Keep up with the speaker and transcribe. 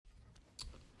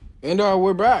And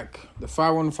we're back, the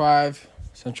 515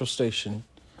 Central Station,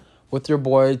 with your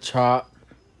boy Chop,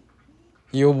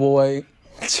 your boy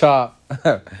Chop.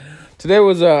 Today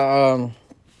was a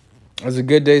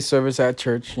good day service at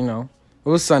church. It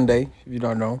was Sunday. If you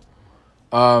don't know,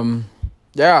 um,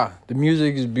 yeah, the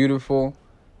music is beautiful.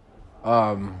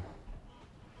 Um,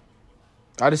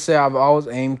 I just say I've always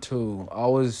aimed to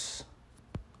always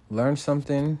learn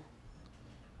something.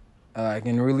 I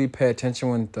can really pay attention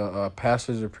when the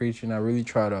pastors are preaching. I really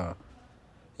try to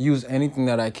use anything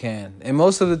that I can. And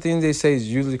most of the things they say is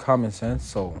usually common sense.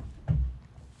 So,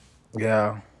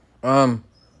 yeah. Um,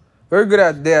 Very good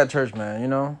at day at church,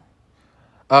 man.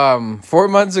 4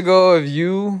 months ago, if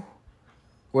you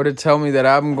were to tell me that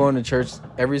I'm going to church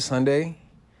every Sunday,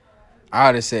 I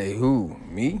would have said, who?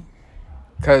 Me?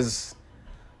 Because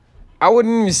I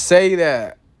wouldn't even say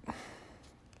that.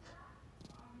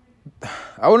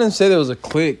 I wouldn't say there was a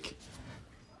clique.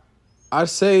 I'd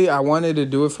say I wanted to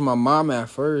do it for my mom at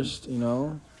first.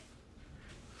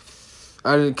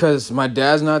 Because my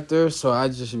dad's not there, so I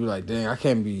just be like, dang, it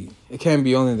can't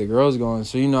be only the girls going.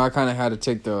 So, I kind of had to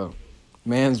take the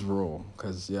man's role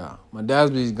because, yeah, my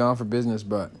dad's gone for business.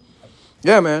 But,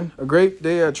 yeah, man, a great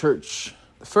day at church.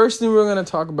 The first thing we're going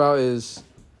to talk about is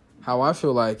how I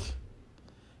feel like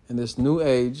in this new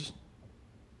age,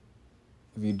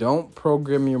 if you don't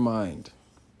program your mind,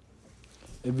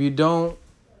 if you don't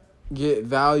get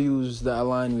values that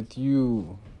align with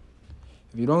you,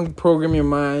 if you don't program your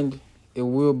mind, it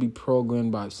will be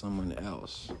programmed by someone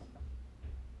else.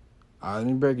 Let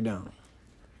me break it down.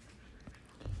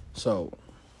 So,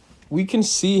 we can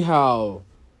see how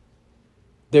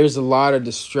there's a lot of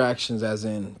distractions, as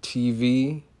in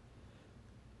TV,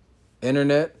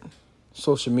 internet,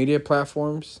 social media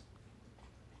platforms,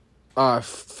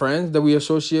 friends that we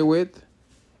associate with,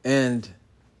 and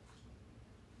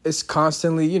it's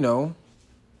constantly,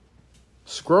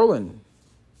 scrolling.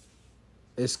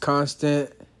 It's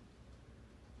constant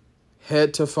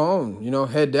head to phone,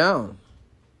 head down.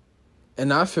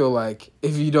 And I feel like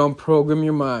if you don't program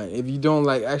your mind, if you don't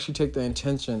actually take the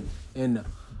intention in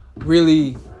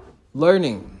really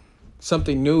learning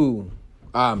something new,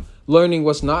 learning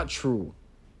what's not true,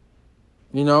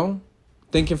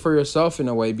 thinking for yourself in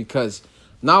a way, because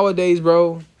nowadays,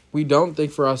 bro, we don't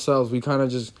think for ourselves. We kind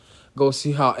of just go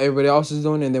see how everybody else is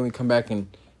doing, and then we come back and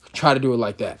try to do it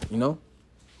like that,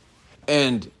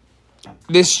 And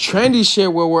this trendy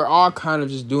shit where we're all kind of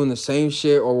just doing the same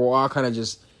shit, or we're all kind of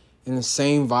just in the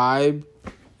same vibe,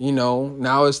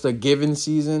 now it's the giving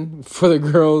season for the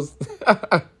girls.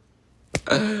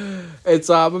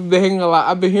 I've been hearing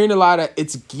a lot of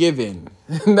it's given.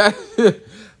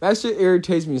 That shit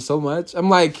irritates me so much. I'm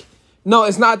like, no,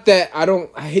 it's not that I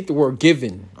hate the word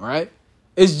given, all right?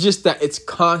 It's just that it's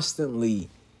constantly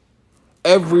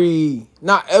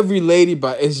not every lady,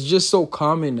 but it's just so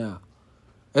common now.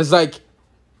 It's like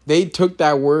they took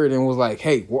that word and was like,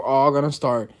 hey, we're all going to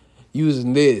start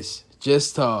using this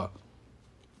just to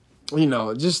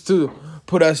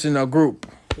put us in a group,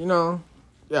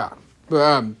 Yeah.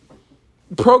 But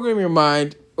program your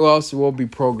mind or else it will be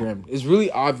programmed. It's really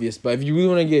obvious, but if you really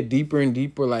want to get deeper and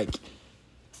deeper, like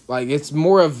it's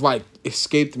more of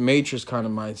escape the matrix kind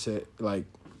of mindset.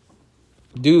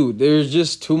 Dude, there's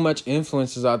just too much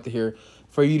influences out there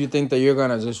for you to think that you're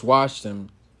going to just watch them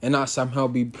and not somehow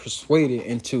be persuaded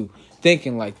into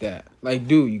thinking like that.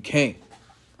 Dude, you can't.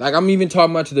 I'm even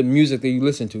talking about to the music that you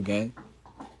listen to, gang.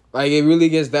 It really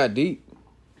gets that deep.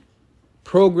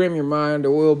 Program your mind, or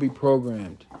it will be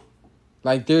programmed.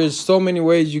 There's so many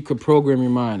ways you could program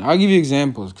your mind. I'll give you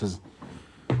examples, because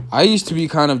I used to be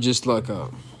kind of just I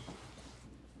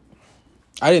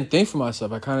didn't think for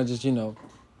myself. I kind of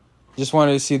just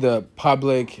wanted to see the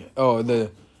public,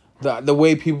 the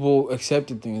way people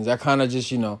accepted things. I kind of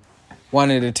just,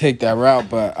 wanted to take that route.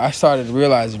 But I started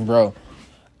realizing, bro,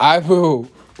 I will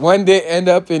one day end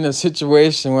up in a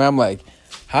situation where I'm like,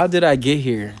 how did I get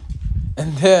here?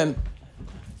 And then,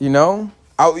 you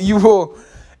will.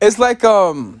 It's like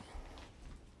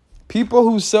people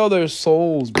who sell their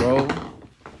souls, bro.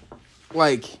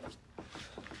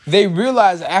 They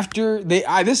realize after this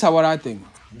is what I think.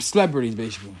 Celebrities,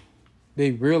 basically.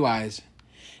 They realize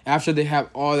after they have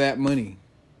all that money,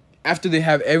 after they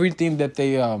have everything that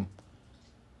they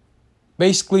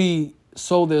basically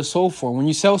sold their soul for. When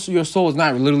you sell your soul, it's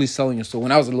not literally selling your soul.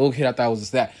 When I was a little kid, I thought it was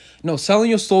just that. No, selling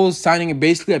your soul is signing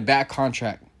basically a bad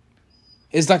contract.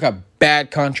 It's like a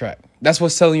bad contract. That's what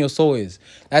selling your soul is.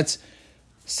 That's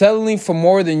settling for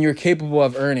more than you're capable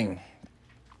of earning.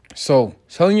 So,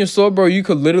 selling your soul, bro, you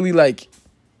could literally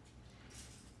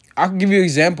I can give you an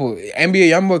example. NBA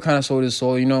YoungBoy kind of sold his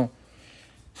soul,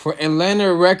 for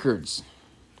Atlanta Records.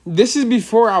 This is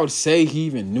before I would say he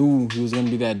even knew he was gonna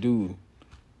be that dude.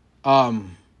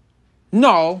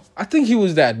 No, I think he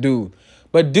was that dude.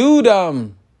 But dude,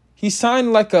 he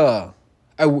signed like the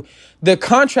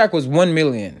contract was 1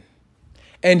 million.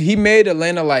 And he made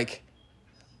Atlanta like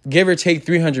give or take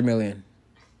 300 million.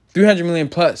 300 million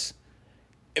plus.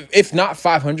 If not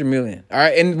 500 million. All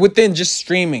right. And within just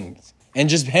streaming and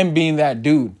just him being that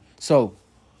dude. So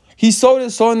he sold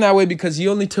his soul in that way because he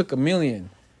only took 1 million.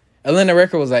 Atlanta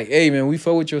Record was like, hey man, we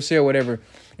fuck with your shit or whatever.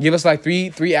 Give us like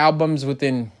three albums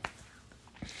within.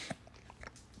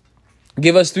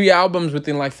 Give us 3 albums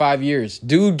within like 5 years.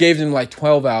 Dude gave them like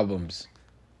 12 albums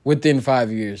within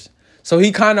 5 years. So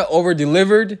he kind of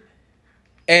over-delivered.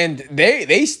 And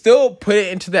they still put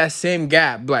it into that same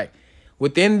gap. Like,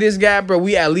 within this gap, bro,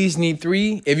 we at least need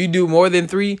 3. If you do more than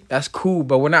 3, that's cool.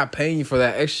 But we're not paying you for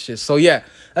that extra shit. So, yeah,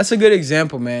 that's a good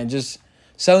example, man. Just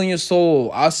selling your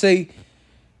soul. I'll say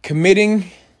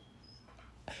committing.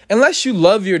 Unless you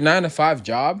love your 9-to-5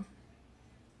 job.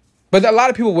 But a lot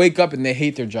of people wake up and they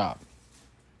hate their job.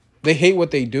 They hate what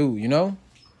they do, you know?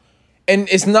 And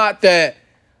it's not that,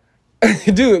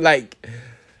 dude, like,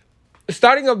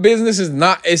 starting a business is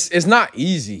not, it's not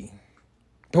easy.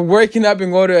 But waking up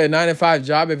and go to a 9-to-5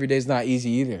 job every day is not easy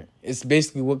either. It's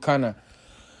basically what kind of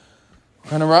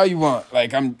route you want.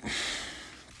 Like,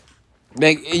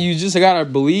 you just gotta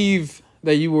believe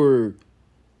that you were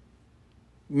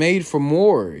made for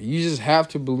more. You just have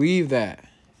to believe that.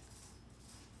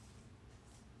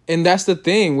 And that's the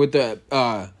thing with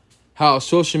the, how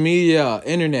social media,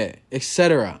 internet,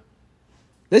 etc.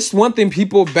 This one thing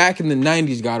people back in the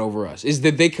 90s got over us is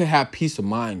that they could have peace of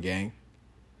mind, gang.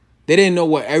 They didn't know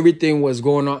what everything was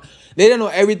going on. They didn't know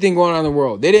everything going on in the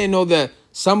world. They didn't know that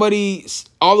somebody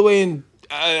all the way in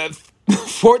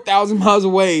 4,000 miles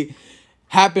away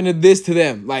happened to this to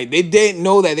them. Like, they didn't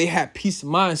know that they had peace of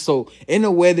mind. So, in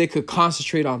a way, they could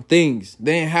concentrate on things.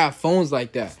 They didn't have phones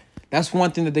like that. That's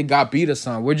one thing that they got beat us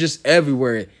on. We're just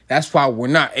everywhere. That's why we're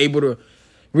not able to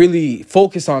really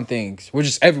focus on things. We're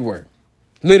just everywhere.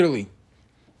 Literally.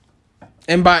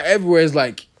 And by everywhere is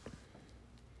like,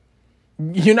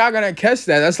 you're not going to catch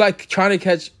that. That's like trying to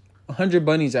catch 100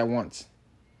 bunnies at once.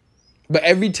 But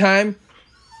every time,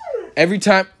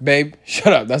 babe,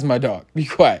 shut up. That's my dog. Be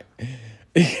quiet.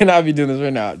 You cannot be doing this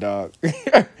right now, dog.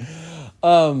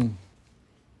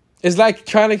 It's like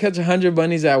trying to catch 100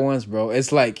 bunnies at once, bro.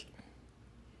 It's like,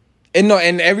 and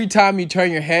every time you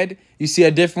turn your head, you see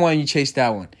a different one, you chase that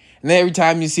one. And then every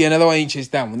time you see another one, you chase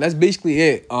that one. That's basically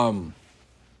it.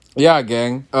 Yeah,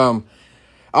 gang.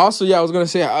 Also, I was going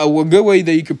to say, a good way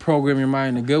that you could program your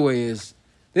mind, a good way is,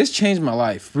 this changed my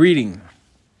life, reading.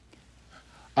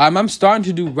 I'm starting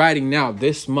to do writing now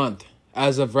this month.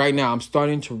 As of right now, I'm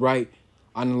starting to write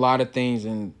on a lot of things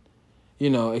and,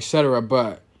 etc.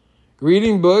 But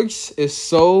reading books is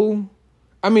so,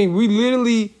 we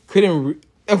literally couldn't,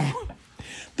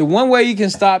 the one way you can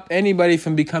stop anybody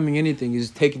from becoming anything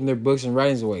is taking their books and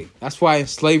writings away. That's why in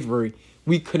slavery,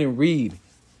 we couldn't read.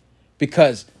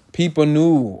 Because people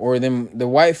knew, or the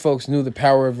white folks knew the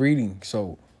power of reading.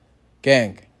 So,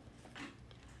 gang,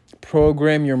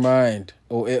 program your mind.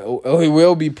 Or it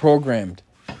will be programmed.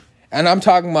 And I'm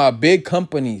talking about big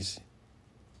companies.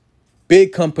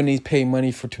 Big companies pay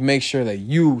money to make sure that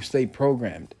you stay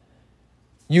programmed.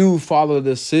 You follow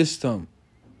the system.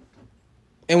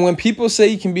 And when people say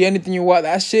you can be anything you want,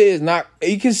 that shit is not,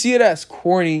 you can see it as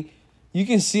corny. You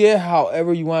can see it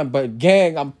however you want. But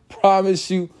gang, I promise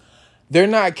you, they're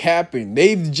not capping.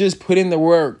 They've just put in the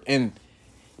work. And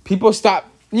people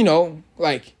stop,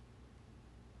 like,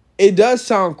 it does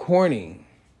sound corny.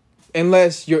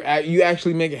 Unless you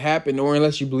actually make it happen, or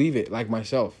unless you believe it, like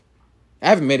myself. I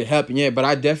haven't made it happen yet, but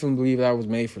I definitely believe that I was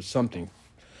made for something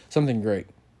great.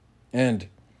 And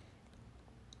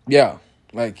yeah,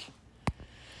 like,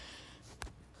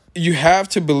 you have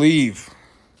to believe.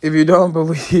 If you don't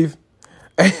believe,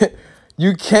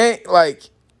 you can't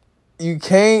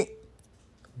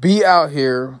be out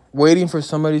here waiting for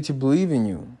somebody to believe in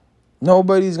you.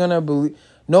 Nobody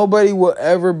will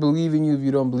ever believe in you if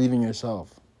you don't believe in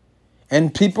yourself.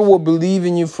 And people will believe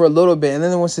in you for a little bit. And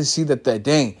then once they see that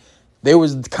dang, they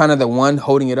was kind of the one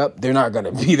holding it up, they're not going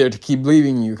to be there to keep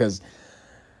believing in you. Because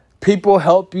people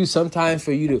help you sometimes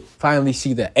for you to finally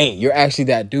see that, hey, you're actually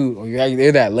that dude, or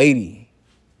you're that lady.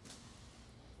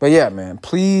 But yeah, man,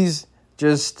 please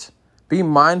just be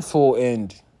mindful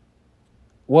in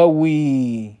what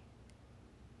we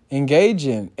engage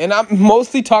in. And I'm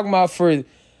mostly talking about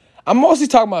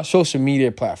social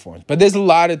media platforms. But there's a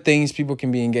lot of things people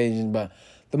can be engaged in. But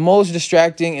the most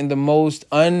distracting and the most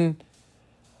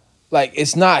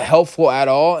it's not helpful at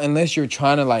all unless you're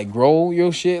trying to, like, grow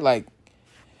your shit. Like,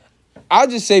 I'll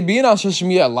just say being on social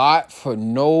media a lot for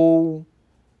no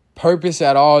purpose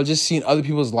at all, just seeing other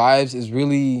people's lives is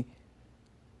really,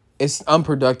 it's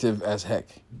unproductive as heck.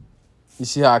 You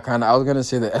see how I was going to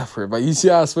say the F word, but you see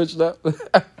how I switched up? But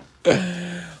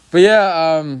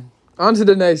yeah, on to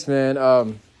the next, man.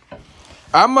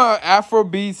 I'm a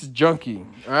Afrobeats junkie,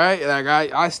 all right?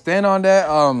 Like, I stand on that.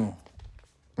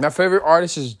 My favorite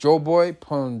artist is Joe Boy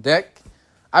Pondek.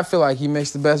 I feel like he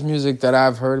makes the best music that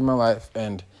I've heard in my life,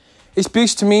 and it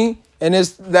speaks to me, and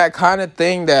it's that kind of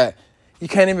thing that you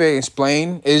can't even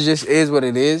explain. It just is what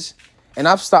it is, and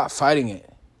I've stopped fighting it.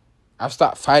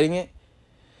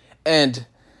 And,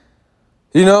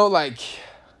 you know, like,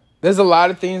 there's a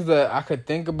lot of things that I could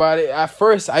think about it. At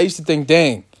first, I used to think,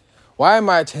 dang, why am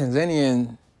I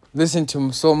Tanzanian listening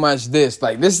to so much this?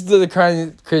 Like, this is the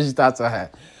crazy thoughts I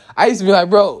had. I used to be like,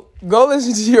 bro, go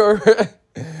listen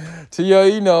to your,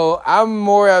 you know, I'm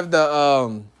more of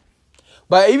the,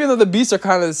 but even though the beats are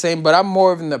kind of the same, but I'm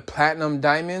more of in the platinum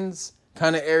diamonds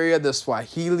kind of area, the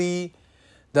Swahili,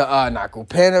 the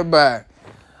Nakupenda, but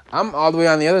I'm all the way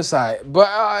on the other side.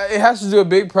 But it has to do a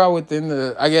big part within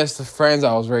the friends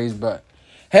I was raised. But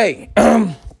hey,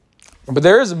 but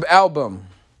there is an album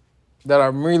that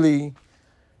I'm really,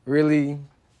 really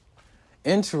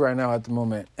into right now at the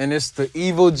moment. And it's The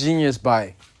Evil Genius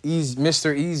by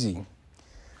Mr. Eazi.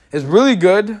 It's really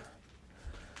good. You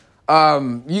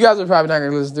guys are probably not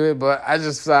going to listen to it, but I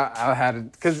just thought I had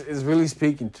it because it's really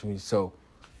speaking to me. So,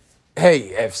 hey,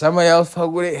 if somebody else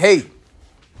fuck with it, hey,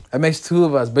 that makes two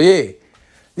of us. But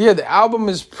yeah, the album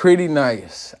is pretty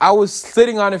nice. I was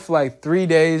sitting on it for like 3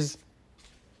 days,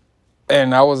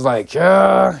 and I was like,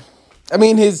 I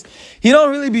mean, he don't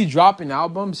really be dropping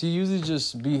albums. He usually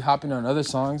just be hopping on other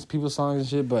songs, people's songs and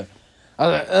shit. But I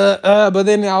was like, but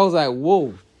then I was like,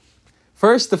 whoa.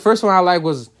 The first one I liked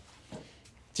was,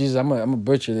 Jesus, I'm gonna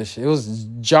butcher this shit. It was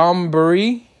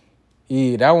Jamboree.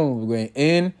 Yeah, that one was going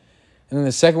in. And then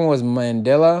the second one was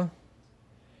Mandela.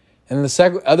 And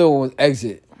the other one was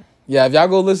Exit. Yeah, if y'all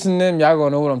go listen to them, y'all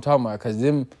gonna know what I'm talking about. Because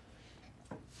them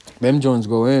joints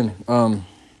go in.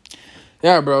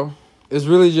 Yeah, bro. It's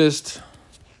really just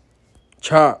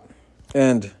chop.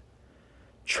 And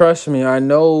trust me, I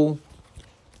know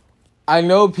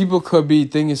people could be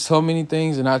thinking so many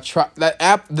things. And I try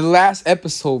the last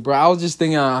episode, bro, I was just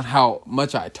thinking on how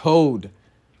much I told.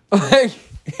 Like,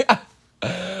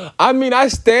 I mean, I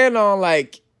stand on,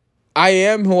 like, I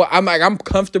am who I'm. Like, I'm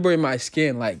comfortable in my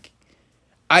skin. Like,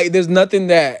 there's nothing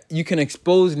that you can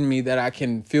expose in me that I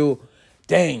can feel,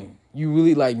 dang, you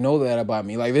really, like, know that about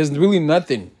me. Like, there's really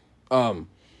nothing.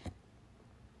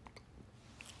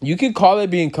 You can call it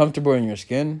being comfortable in your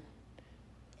skin.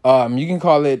 You can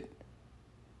call it,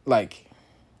 like,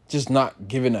 just not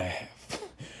giving a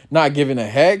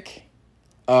heck.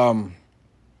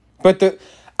 But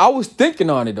I was thinking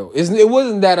on it, though. It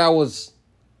wasn't that I was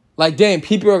like, damn,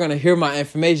 people are going to hear my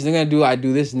information. They're going to I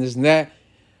do this and this and that.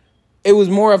 It was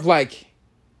more of like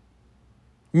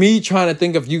me trying to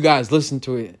think if you guys listen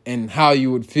to it and how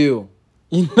you would feel.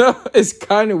 You know, it's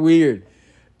kind of weird.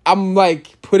 I'm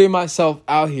like putting myself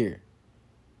out here.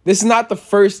 This is not the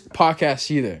first podcast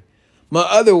either. My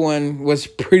other one was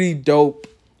pretty dope.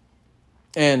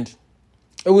 And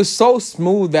it was so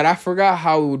smooth that I forgot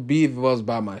how it would be if it was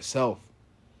by myself.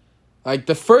 Like,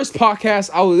 the first podcast,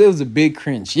 it was a big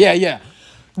cringe. Yeah.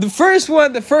 The first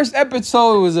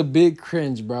episode was a big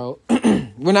cringe, bro.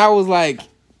 When I was like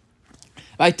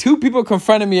 2 people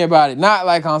confronted me about it. Not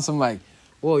like on some like,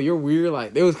 whoa, you're weird.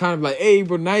 Like, they was kind of like, hey,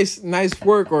 bro, nice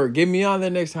work, or get me on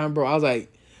there next time, bro. I was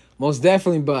like, most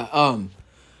definitely, but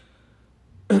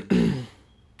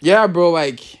yeah, bro,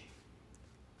 like,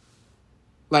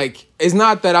 it's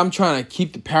not that I'm trying to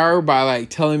keep the power by, like,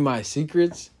 telling my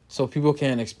secrets so people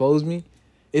can't expose me.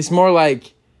 It's more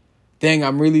like, dang,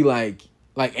 I'm really, like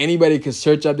anybody could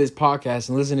search up this podcast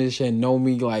and listen to this shit and know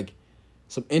me, like,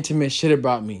 some intimate shit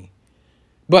about me.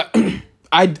 But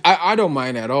I don't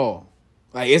mind at all.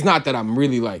 Like, it's not that I'm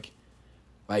really,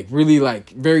 really,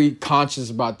 very conscious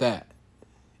about that.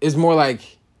 It's more like,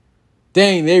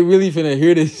 dang, they really finna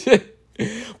hear this shit.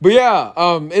 But yeah,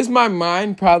 it's my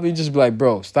mind probably just be like,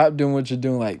 bro, stop doing what you're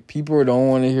doing. Like, people don't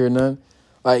want to hear none.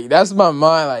 Like, that's my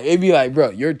mind. Like, it'd be like,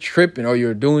 bro, you're tripping or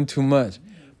you're doing too much.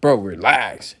 Bro,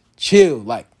 relax. Chill.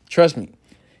 Like, trust me.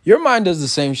 Your mind does the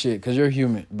same shit because you're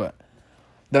human. But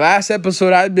the last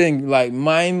episode, I've been, like, in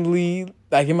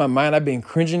my mind, I've been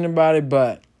cringing about it.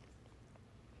 But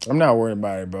I'm not worried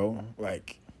about it, bro.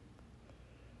 Like,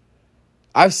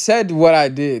 I've said what I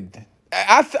did.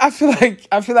 I feel like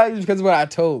it's because of what I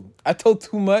told. I told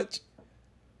too much.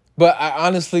 But I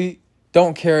honestly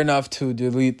don't care enough to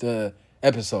delete the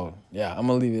episode. Yeah, I'm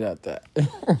going to leave it at that.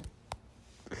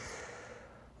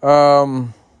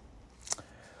 Um.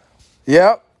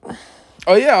 Yep.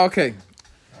 Oh yeah. Okay.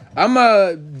 I'm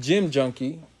a gym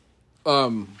junkie.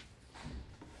 A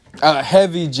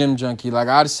heavy gym junkie. Like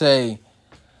I'd say,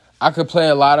 I could play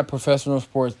a lot of professional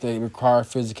sports that require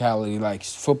physicality, like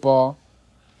football,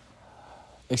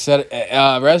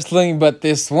 etc. Wrestling. But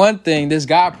this one thing, this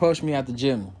guy approached me at the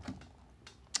gym,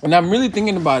 and I'm really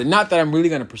thinking about it. Not that I'm really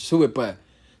gonna pursue it, but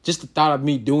just the thought of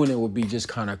me doing it would be just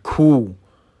kind of cool.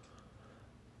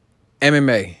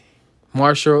 MMA,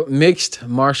 mixed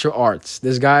martial arts.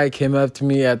 This guy came up to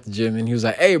me at the gym and he was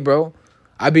like, "Hey, bro,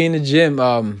 I be in the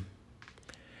gym.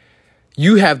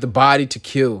 You have the body to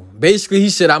kill." Basically, he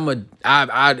said,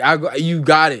 you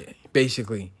got it."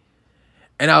 Basically,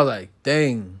 and I was like,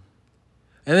 "Dang."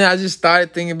 And then I just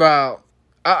started thinking about.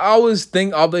 I always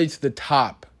think all the way to the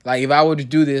top. Like if I were to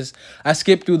do this, I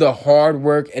skip through the hard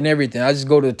work and everything. I just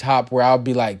go to the top where I'll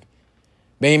be like,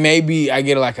 maybe I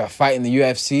get like a fight in the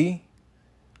UFC.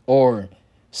 Or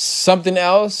something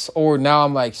else, or now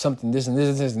I'm like something this and this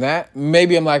and this and that.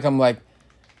 Maybe I'm like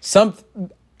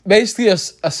basically a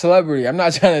celebrity. I'm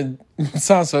not trying to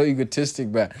sound so egotistic,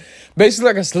 but basically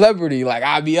like a celebrity. Like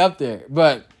I'd be up there,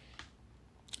 but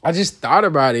I just thought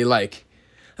about it, like,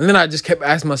 and then I just kept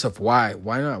asking myself, why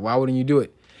not? Why wouldn't you do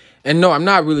it? And no, I'm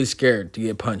not really scared to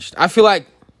get punched. I feel like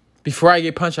before I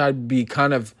get punched, I'd be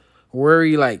kind of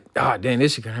worried, like, oh damn,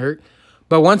 this shit can hurt.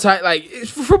 But once it's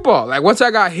for football. Like, once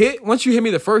I got hit, once you hit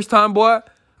me the first time, boy,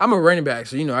 I'm a running back,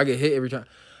 so, I get hit every time.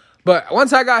 But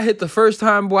once I got hit the first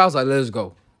time, boy, I was like, let's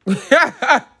go.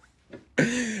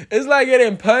 It's like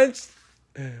getting punched.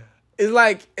 It's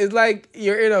like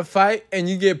you're in a fight and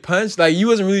you get punched. Like, you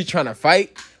wasn't really trying to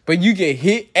fight, but you get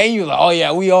hit and you're like, oh,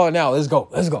 yeah, we on now. Let's go.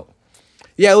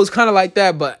 Yeah, it was kind of like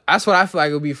that, but that's what I feel like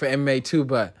it would be for MMA, too.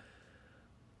 But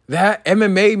that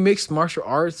MMA mixed martial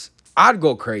arts, I'd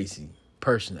go crazy.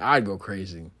 Personally, I'd go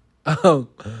crazy.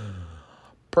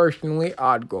 Personally,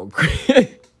 I'd go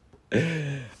crazy.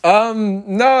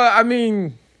 No, I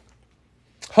mean,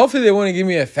 hopefully they want to give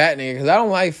me a fat nigga because I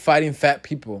don't like fighting fat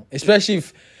people, especially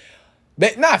if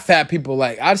not fat people.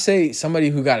 Like I'd say somebody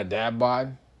who got a dad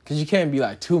bod because you can't be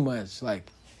like too much. Like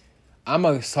I'm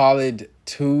a solid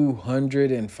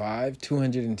 205,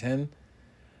 210.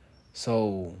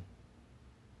 So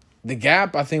the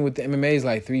gap I think with the MMA is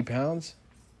like 3 pounds.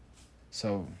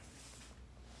 So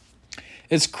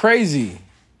it's crazy,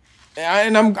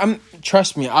 and I'm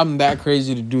trust me, I'm that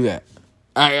crazy to do that.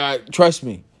 I trust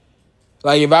me.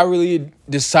 Like if I really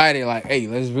decided, like, hey,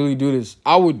 let's really do this,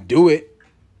 I would do it.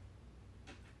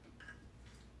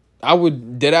 I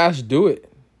would dead ass do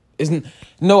it.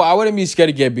 I wouldn't be scared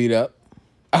to get beat up.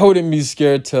 I wouldn't be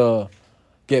scared to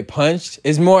get punched.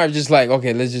 It's more of just like,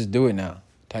 okay, let's just do it now,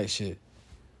 type shit.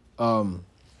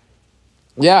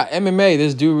 Yeah, MMA,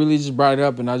 this dude really just brought it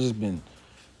up, and I've just been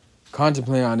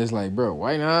contemplating on this, like, bro,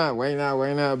 why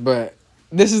not? But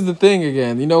this is the thing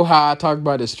again. You know how I talk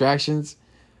about distractions?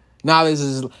 Now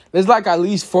there's like at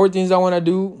least 4 things I want to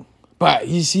do, but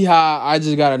you see how I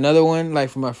just got another one, like,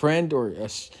 from my friend, or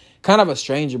kind of a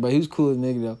stranger, but he was cool as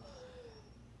nigga, though.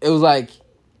 It was like,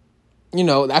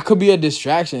 that could be a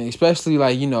distraction, especially,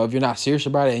 like, if you're not serious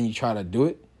about it and you try to do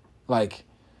it. Like,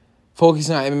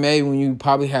 focusing on MMA when you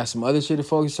probably have some other shit to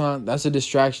focus on, that's a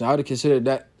distraction. I'd consider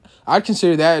that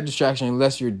a distraction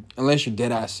unless you're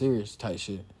dead ass serious type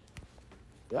shit.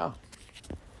 Yeah.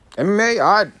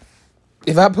 MMA,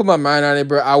 if I put my mind on it,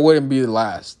 bro, I wouldn't be the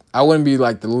last. I wouldn't be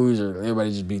like the loser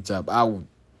everybody just beats up. I would.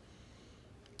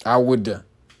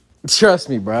 Trust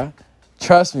me, bro.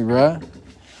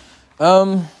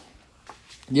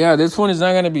 Yeah, this one is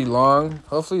not gonna be long.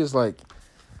 Hopefully it's like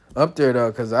up there though,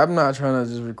 because I'm not trying to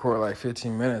just record like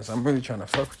 15 minutes. I'm really trying to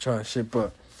fuck with y'all and shit.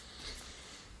 But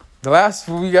the last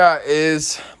we got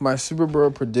is my Super Bowl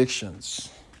predictions.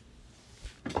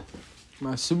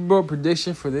 My Super Bowl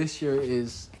prediction for this year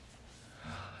is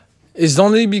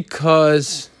only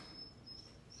because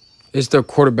it's the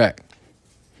quarterback.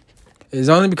 It's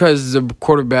only because the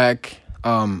quarterback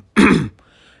in the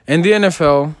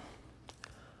NFL,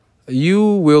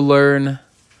 you will learn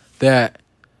that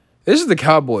this is the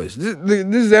Cowboys. This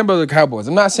is the end of the Cowboys.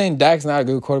 I'm not saying Dak's not a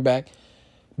good quarterback,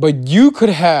 but you could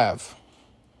have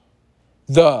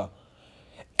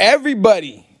every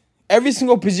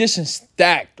single position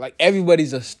stacked. Like,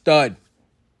 everybody's a stud.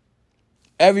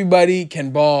 Everybody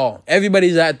can ball.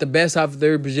 Everybody's at the best off of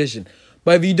their position.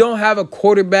 But if you don't have a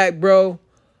quarterback, bro,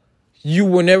 you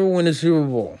will never win a Super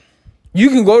Bowl. You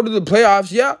can go to the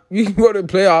playoffs. Yeah, you can go to the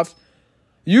playoffs.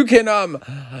 You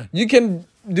can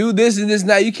do this and this and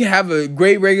that. You can have a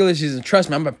great regular season. Trust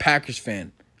me, I'm a Packers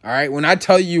fan. All right? When I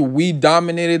tell you we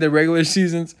dominated the regular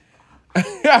seasons,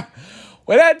 when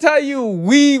When I tell you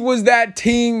we was that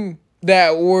team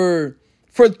that were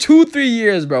for 2-3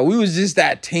 years, bro. We was just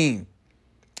that team.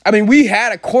 I mean, we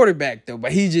had a quarterback though,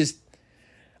 but he just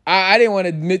I didn't want to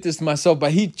admit this to myself,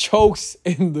 but he chokes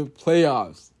in the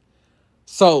playoffs.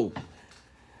 So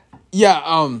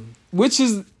yeah, which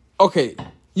is okay.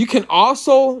 You can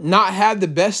also not have the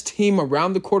best team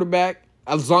around the quarterback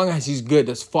as long as he's good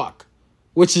as fuck.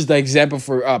 Which is the example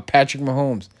for Patrick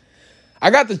Mahomes. I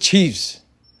got the Chiefs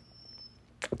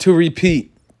to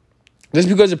repeat. Just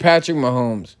because of Patrick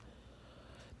Mahomes.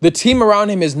 The team around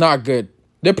him is not good.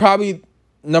 They're probably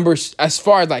numbers, as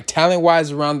far as like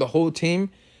talent-wise around the whole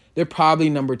team, they're probably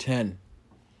number 10.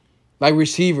 Like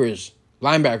receivers,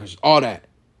 linebackers, all that.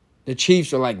 The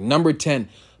Chiefs are like number 10.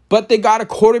 But they got a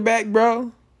quarterback,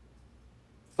 bro.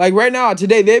 Like right now,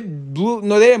 today, they didn't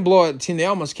blow out the team. They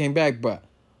almost came back, but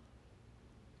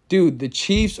dude, the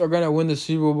Chiefs are going to win the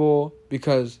Super Bowl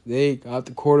because they got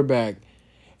the quarterback.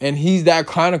 And he's that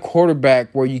kind of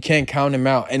quarterback where you can't count him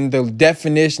out. And the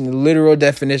literal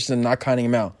definition of not counting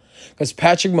him out. Because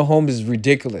Patrick Mahomes is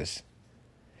ridiculous.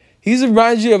 He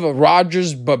reminds you of a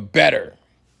Rodgers, but better.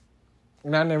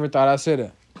 And I never thought I'd say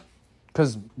that.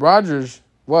 Because Rodgers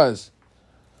was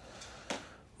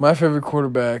my favorite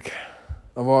quarterback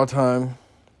of all time.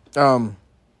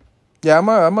 Yeah,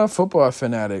 I'm a football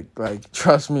fanatic. Like,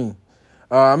 trust me.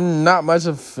 I'm not much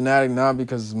of a fanatic now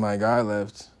because my guy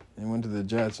left and went to the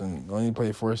Jets and only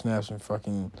played 4 snaps and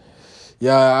fucking.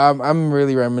 Yeah, I'm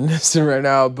really reminiscing right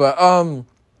now. But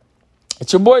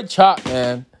it's your boy Chop,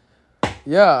 man.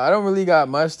 Yeah, I don't really got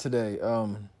much today.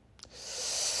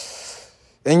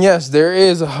 And yes, there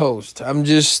is a host. I'm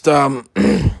just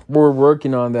we're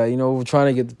working on that. You know, we're trying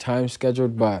to get the time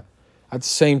scheduled, but at the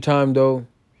same time though,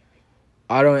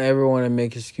 I don't ever want to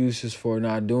make excuses for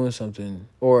not doing something,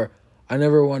 or I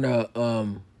never want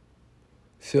to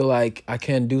feel like I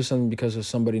can't do something because of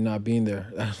somebody not being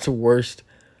there. That's the worst.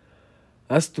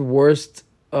 That's the worst.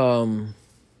 Not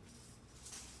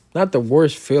the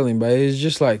worst feeling, but it's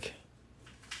just like,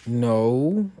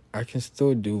 no, I can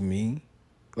still do me.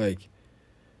 Like,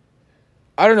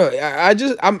 I don't know. I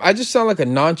just sound like a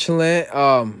nonchalant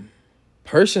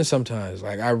person sometimes.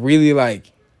 Like, I really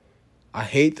like. I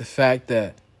hate the fact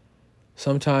that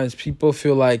sometimes people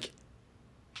feel like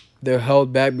they're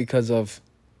held back because of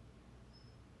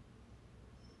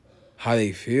how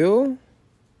they feel,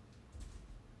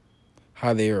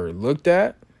 how they are looked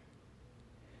at,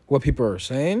 what people are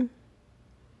saying.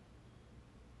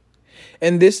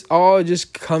 And this all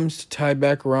just comes to tie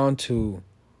back around to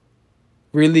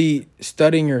really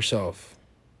studying yourself.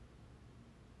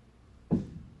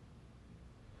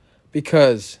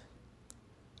 Because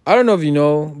I don't know if you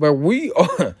know, but we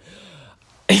are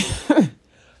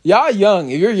y'all young.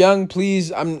 If you're young,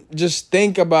 please, just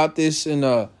think about this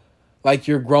in like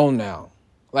you're grown now.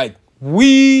 Like,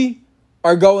 we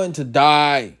are going to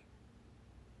die.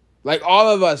 Like, all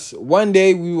of us, one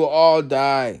day we will all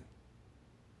die.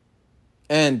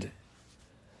 And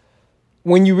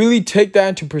when you really take that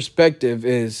into perspective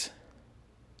is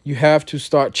you have to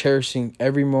start cherishing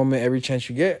every moment, every chance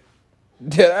you get.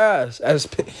 Deadass. As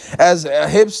a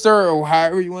hipster or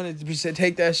however you want to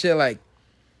take that shit, like,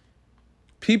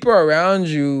 people around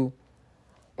you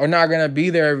are not going to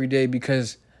be there every day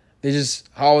because they just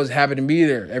always happen to be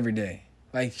there every day.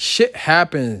 Like, shit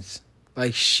happens.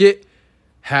 Like, shit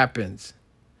happens.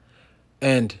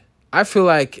 And I feel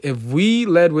like if we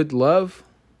led with love,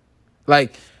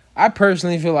 like, I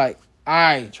personally feel like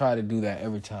I try to do that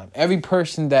every time. Every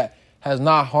person that has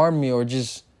not harmed me or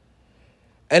just...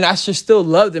 And I should still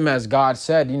love them as God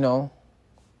said, you know.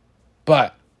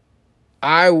 But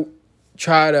I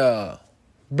try to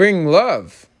bring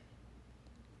love.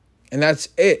 And that's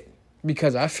it.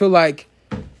 Because I feel like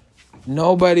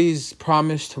nobody's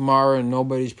promised tomorrow and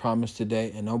nobody's promised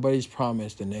today and nobody's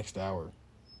promised the next hour.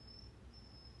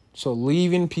 So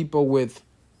leaving people with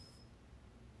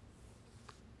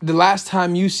the last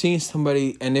time you seen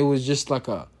somebody and it was just like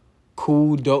a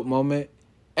cool, dope moment.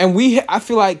 And I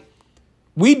feel like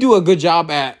we do a good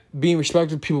job at being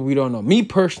respectful to people we don't know. Me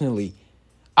personally,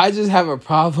 I just have a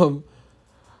problem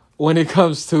when it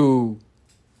comes to,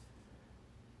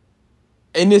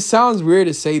 and it sounds weird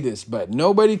to say this, but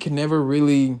nobody can never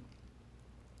really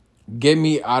get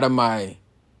me out of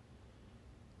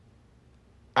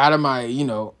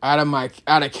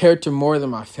character more than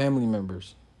my family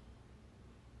members.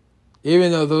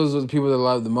 Even though those are the people that I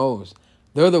love the most,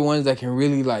 they're the ones that can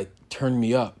really like turn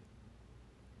me up.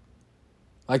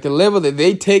 Like, the level that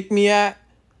they take me at,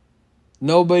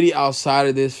 nobody outside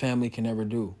of this family can ever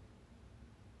do.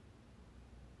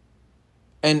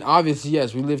 And obviously,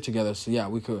 yes, we live together, so yeah,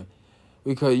 we could,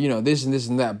 this and this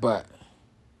and that. But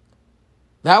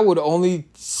that would only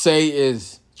say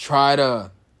is try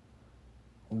to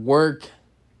work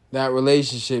that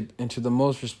relationship into the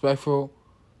most respectful,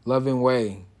 loving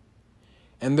way.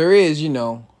 And there is,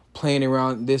 playing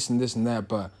around this and this and that.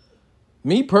 But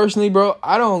me personally, bro,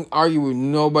 I don't argue with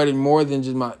nobody more than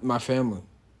just my family.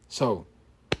 So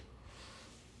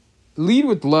lead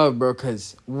with love, bro,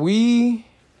 because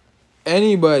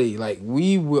anybody, like,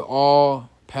 we will all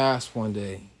pass one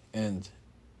day. And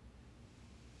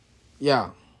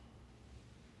yeah,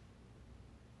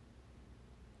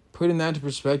 putting that into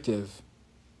perspective,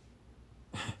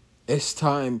 it's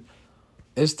time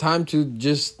to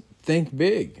just think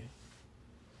big.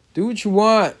 Do what you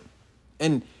want.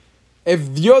 And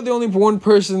if you're the only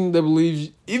person that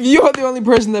believes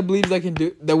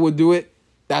that will do it,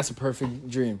 that's a perfect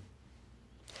dream.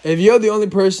 If you're the only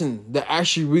person that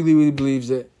actually really, really believes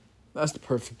it, that's the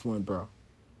perfect one, bro.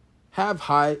 Have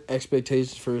high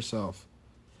expectations for yourself.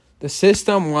 The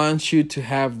system wants you to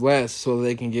have less so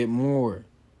they can get more.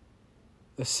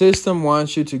 The system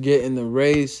wants you to get in the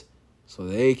race so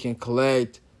they can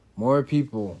collect more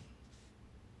people.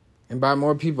 And by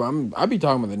more people, I be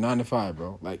talking about the 9 to 5,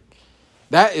 bro. Like,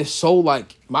 that is so,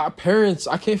 like, my parents,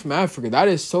 I came from Africa. That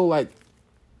is so, like,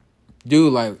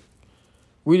 dude, like,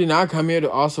 we did not come here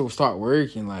to also start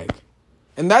working, like,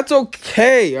 and that's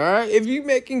okay, all right? If you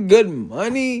making good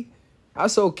money,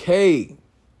 that's okay.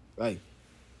 Like,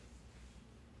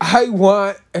 I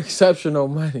want exceptional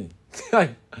money.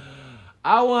 Like,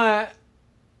 I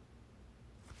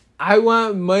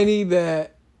want money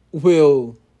that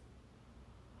will...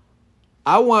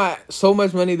 I want so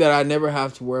much money that I never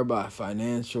have to worry about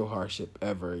financial hardship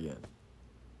ever again.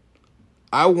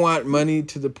 I want money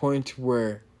to the point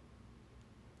where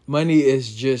money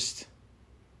is just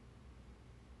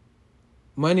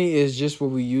what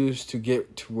we use to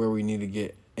get to where we need to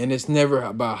get. And it's never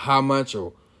about how much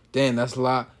or, damn, that's a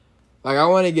lot. Like, I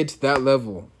want to get to that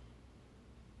level.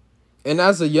 And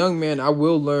as a young man, I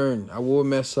will learn, I will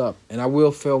mess up, and I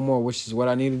will fail more, which is what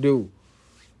I need to do.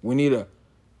 We need to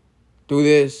do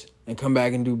this and come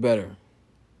back and do better.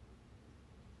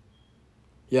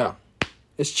 Yeah.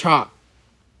 It's chop.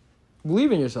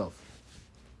 Believe in yourself.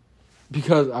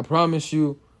 Because I promise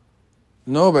you,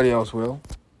 nobody else will.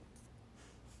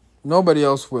 Nobody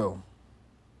else will.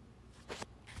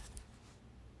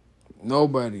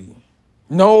 Nobody.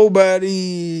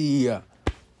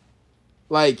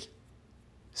 Like,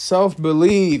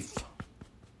 self-belief.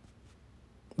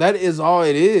 That is all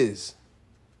it is.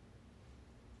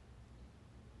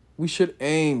 We should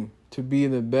aim to be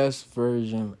the best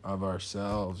version of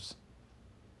ourselves.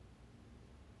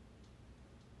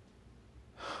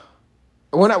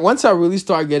 Once I really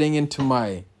start getting into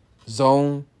my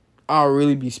zone, I'll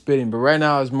really be spitting. But right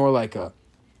now, it's more like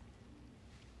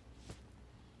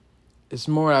it's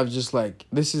more of just like,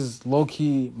 this is low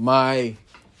key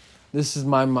this is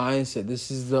my mindset. This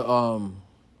is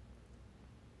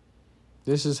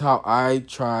this is how I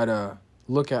try to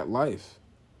look at life.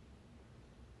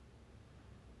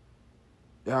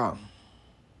 Yeah.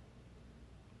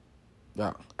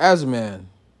 As a man,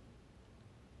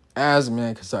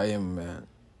 because I am a man,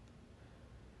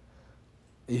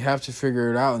 you have to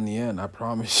figure it out in the end. I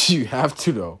promise you have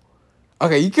to, though.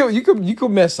 Okay, you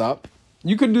could mess up.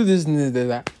 You could do this and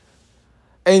that.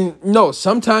 And no,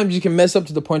 sometimes you can mess up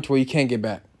to the point where you can't get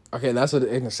back. Okay, that's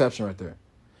an exception right there.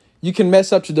 You can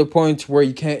mess up to the point where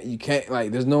you can't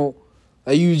like, there's no,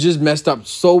 like, you just messed up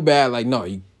so bad, like,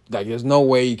 no, there's no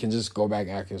way you can just go back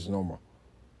and act as normal.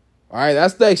 All right,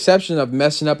 that's the exception of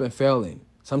messing up and failing.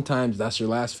 Sometimes that's your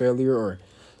last failure, or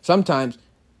sometimes,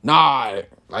 like,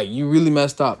 you really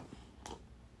messed up.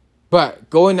 But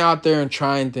going out there and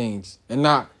trying things and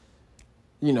not,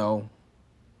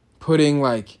 putting,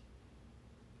 like,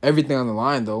 everything on the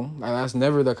line, though, like, that's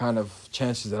never the kind of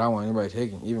chances that I want anybody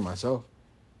taking, even myself.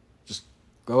 Just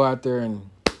go out there and,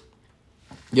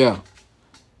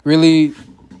 really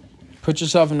put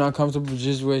yourself in uncomfortable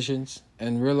situations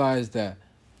and realize that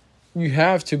you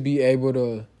have to be able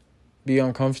to be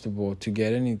uncomfortable to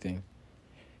get anything.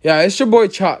 Yeah, it's your boy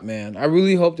Chop, man. I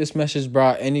really hope this message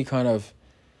brought any kind of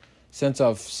sense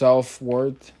of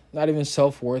self-worth. Not even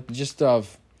self-worth, just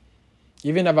of,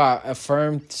 even if I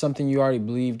affirmed something you already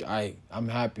believed, I'm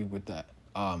happy with that.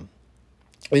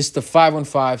 It's the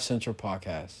 515 Central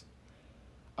Podcast.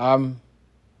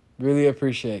 Really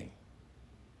appreciate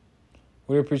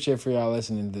for y'all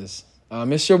listening to this.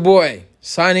 It's your boy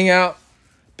signing out.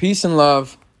 Peace and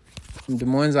love from Des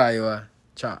Moines, Iowa.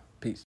 Chop. Peace.